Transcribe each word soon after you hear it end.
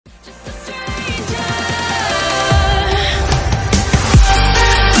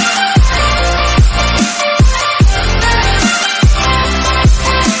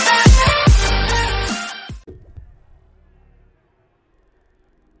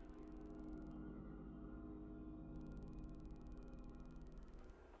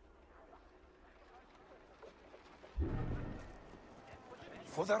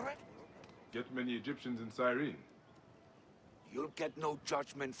For the rest, Get many Egyptians in Cyrene. you'll get no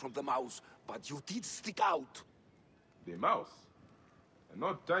judgment from the mouse, but you did stick out. The mouse. An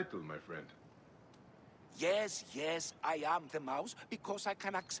odd title, my friend. Yes, yes, I am the mouse, because I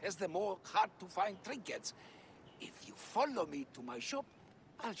can access the more hard-to-find trinkets. If you follow me to my shop,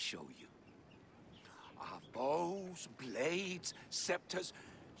 I'll show you. I have bows, blades, scepters.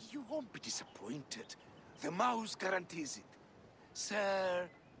 You won't be disappointed. The mouse guarantees it. Sir...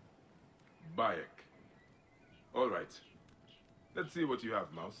 Bayek. All right. Let's see what you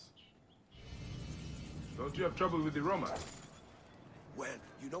have, mouse. Don't you have trouble with the Romans? Well,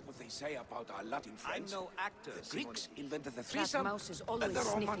 you know what they say about our Latin friends? I'm no actor, The Greeks invented the That threesome, mouse is and always the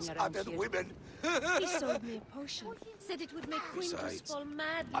sniffing Romans around added here. women. He sold me a potion. Said it would make Quintus Besides, fall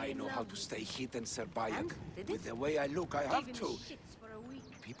madly I in know love how to stay hidden, Sir Bayek. And? Did With it? the way I look, I Gave have him to. shits for a week.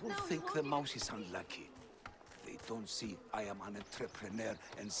 People Now he think the wanted mouse it. is unlucky. They don't see I am an entrepreneur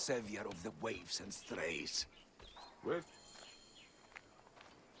and savior of the waifs and strays. Wait.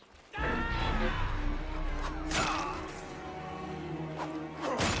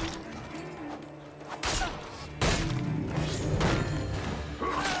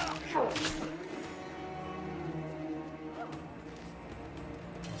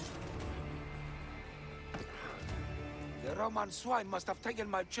 The Roman swine must have taken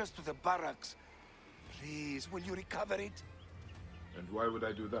my chest to the barracks. Please, will you recover it? And why would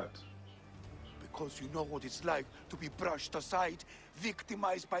I do that? Because you know what it's like to be brushed aside,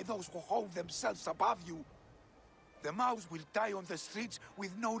 victimized by those who hold themselves above you. The mouse will die on the streets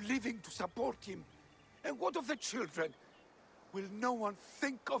with no living to support him. And what of the children? Will no one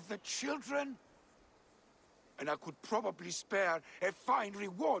think of the children? And I could probably spare a fine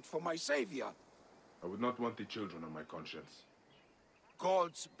reward for my savior. I would not want the children on my conscience.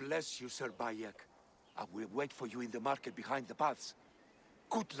 Gods bless you, Sir Bayek. I will wait for you in the market behind the paths.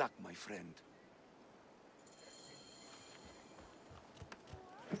 Good luck, my friend.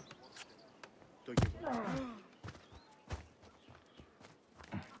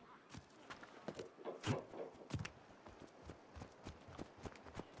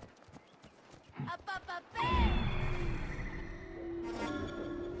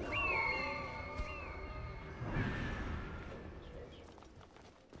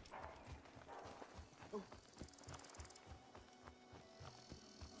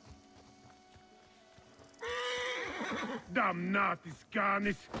 Damnatis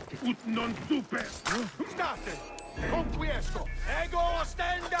canis, ut non super! State! Conquiesco! Ego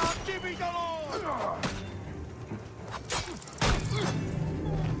ostenda civitolo!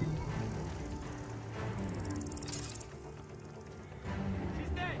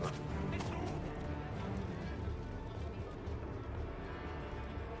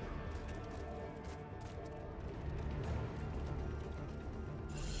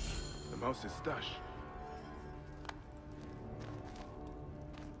 The mouse's stash.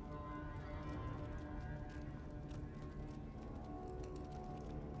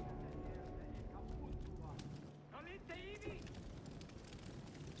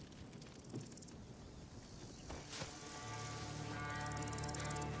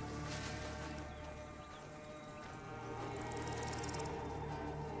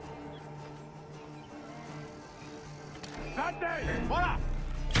 Dante! Ora!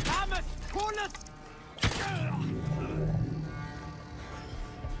 Thomas! Coolness!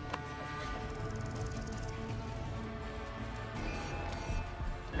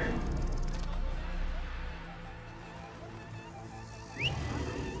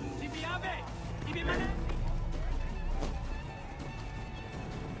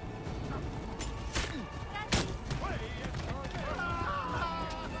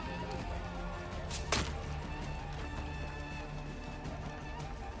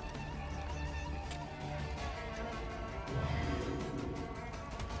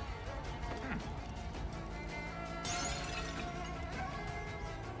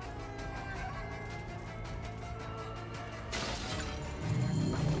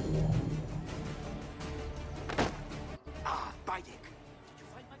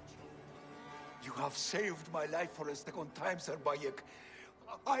 You have saved my life for a second time, Sir Bayek.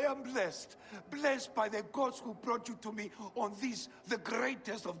 I am blessed. Blessed by the gods who brought you to me on this, the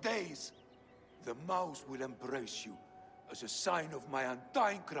greatest of days. The mouse will embrace you as a sign of my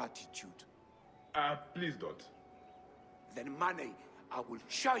undying gratitude. Please don't. Then, Mane, I will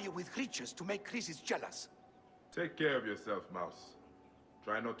shower you with riches to make Chrysis jealous. Take care of yourself, mouse.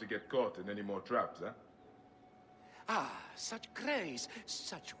 Try not to get caught in any more traps, huh? Ah, such grace,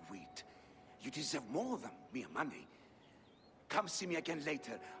 such wit. You deserve more than mere money. Come see me again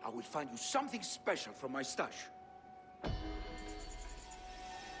later. I will find you something special from my stash.